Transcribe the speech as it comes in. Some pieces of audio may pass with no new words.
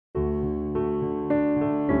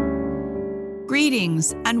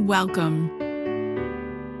Greetings and welcome.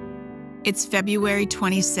 It's February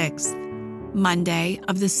 26th, Monday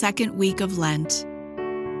of the second week of Lent.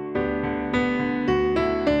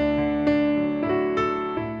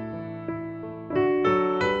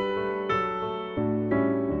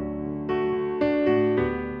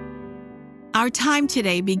 Our time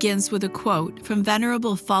today begins with a quote from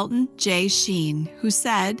Venerable Fulton J. Sheen, who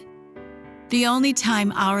said, "The only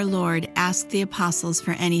time our Lord asked the apostles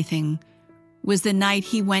for anything was the night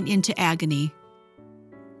he went into agony.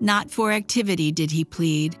 Not for activity did he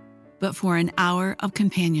plead, but for an hour of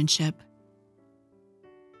companionship."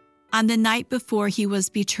 On the night before he was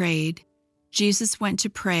betrayed, Jesus went to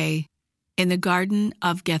pray in the Garden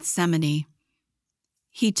of Gethsemane.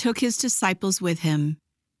 He took his disciples with him,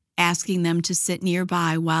 asking them to sit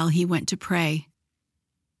nearby while he went to pray.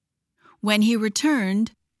 When he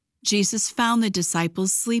returned, Jesus found the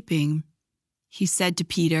disciples sleeping. He said to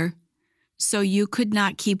Peter, "So you could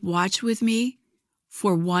not keep watch with me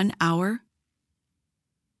for 1 hour?"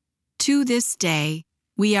 To this day,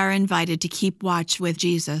 we are invited to keep watch with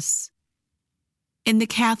Jesus. In the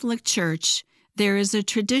Catholic Church, there is a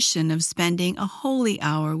tradition of spending a holy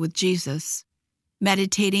hour with Jesus,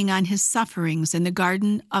 meditating on his sufferings in the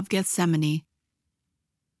Garden of Gethsemane.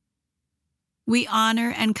 We honor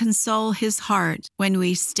and console his heart when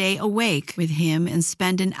we stay awake with him and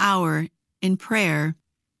spend an hour in prayer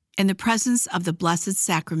in the presence of the Blessed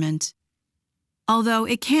Sacrament. Although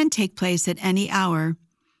it can take place at any hour,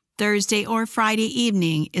 Thursday or Friday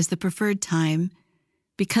evening is the preferred time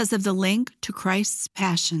because of the link to Christ's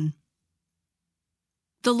Passion.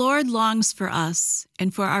 The Lord longs for us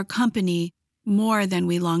and for our company more than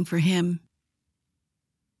we long for him.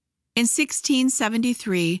 In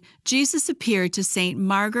 1673, Jesus appeared to Saint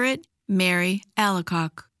Margaret Mary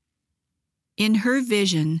Alacoque. In her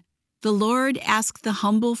vision, the Lord asked the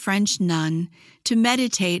humble French nun to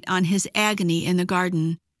meditate on his agony in the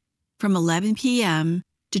garden from 11 p.m.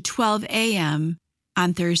 to 12 a.m.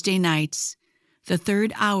 on Thursday nights, the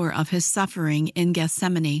third hour of his suffering in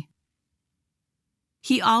Gethsemane.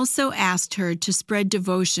 He also asked her to spread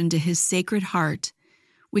devotion to his Sacred Heart,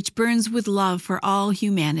 which burns with love for all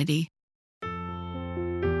humanity.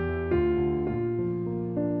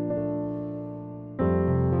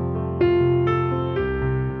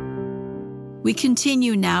 We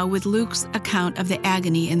continue now with Luke's account of the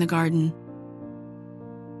agony in the garden.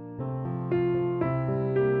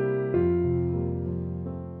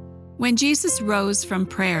 When Jesus rose from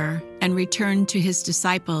prayer and returned to his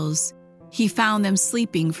disciples, he found them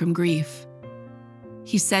sleeping from grief.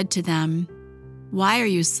 He said to them, "Why are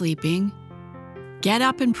you sleeping? Get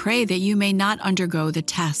up and pray that you may not undergo the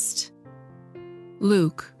test."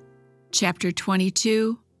 Luke, chapter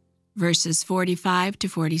 22, verses 45 to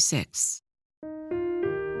 46.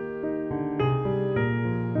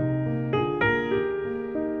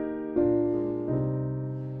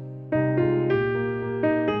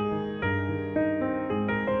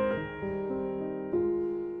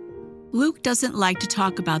 Luke doesn't like to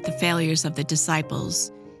talk about the failures of the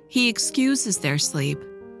disciples. He excuses their sleep,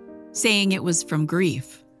 saying it was from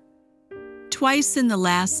grief. Twice in the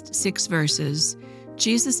last 6 verses,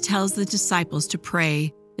 Jesus tells the disciples to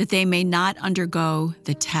pray that they may not undergo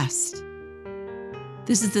the test.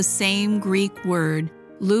 This is the same Greek word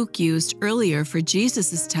Luke used earlier for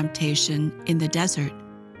Jesus' temptation in the desert,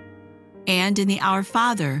 and in the Our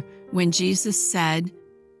Father when Jesus said,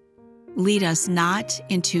 "Lead us not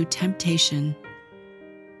into temptation."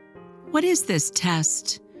 What is this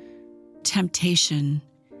test? Temptation.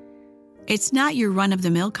 It's not your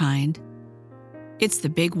run-of-the-mill kind. It's the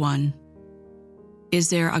big one. Is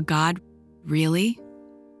there a God, really?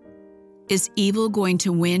 Is evil going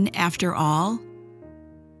to win after all?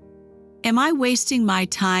 Am I wasting my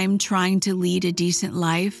time trying to lead a decent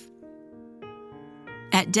life?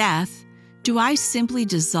 At death, do I simply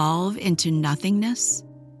dissolve into nothingness?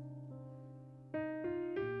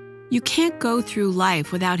 You can't go through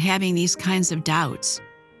life without having these kinds of doubts,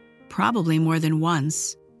 probably more than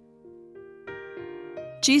once.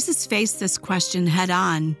 Jesus faced this question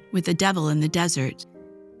head-on with the devil in the desert,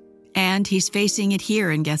 and he's facing it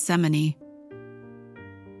here in Gethsemane.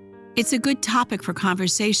 It's a good topic for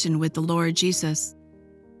conversation with the Lord Jesus.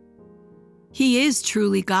 He is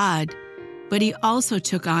truly God, but he also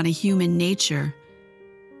took on a human nature,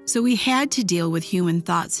 so he had to deal with human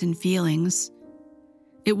thoughts and feelings.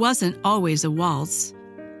 It wasn't always a waltz.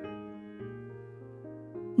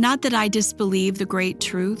 Not that I disbelieve the great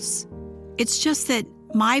truths. It's just that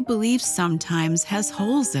my belief sometimes has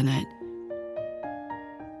holes in it.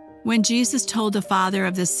 When Jesus told the father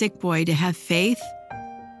of the sick boy to have faith,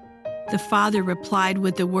 The Father replied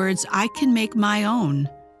with the words I can make my own.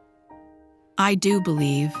 I do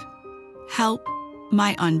believe. Help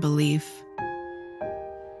my unbelief.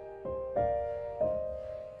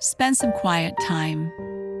 Spend some quiet time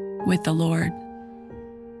with the Lord.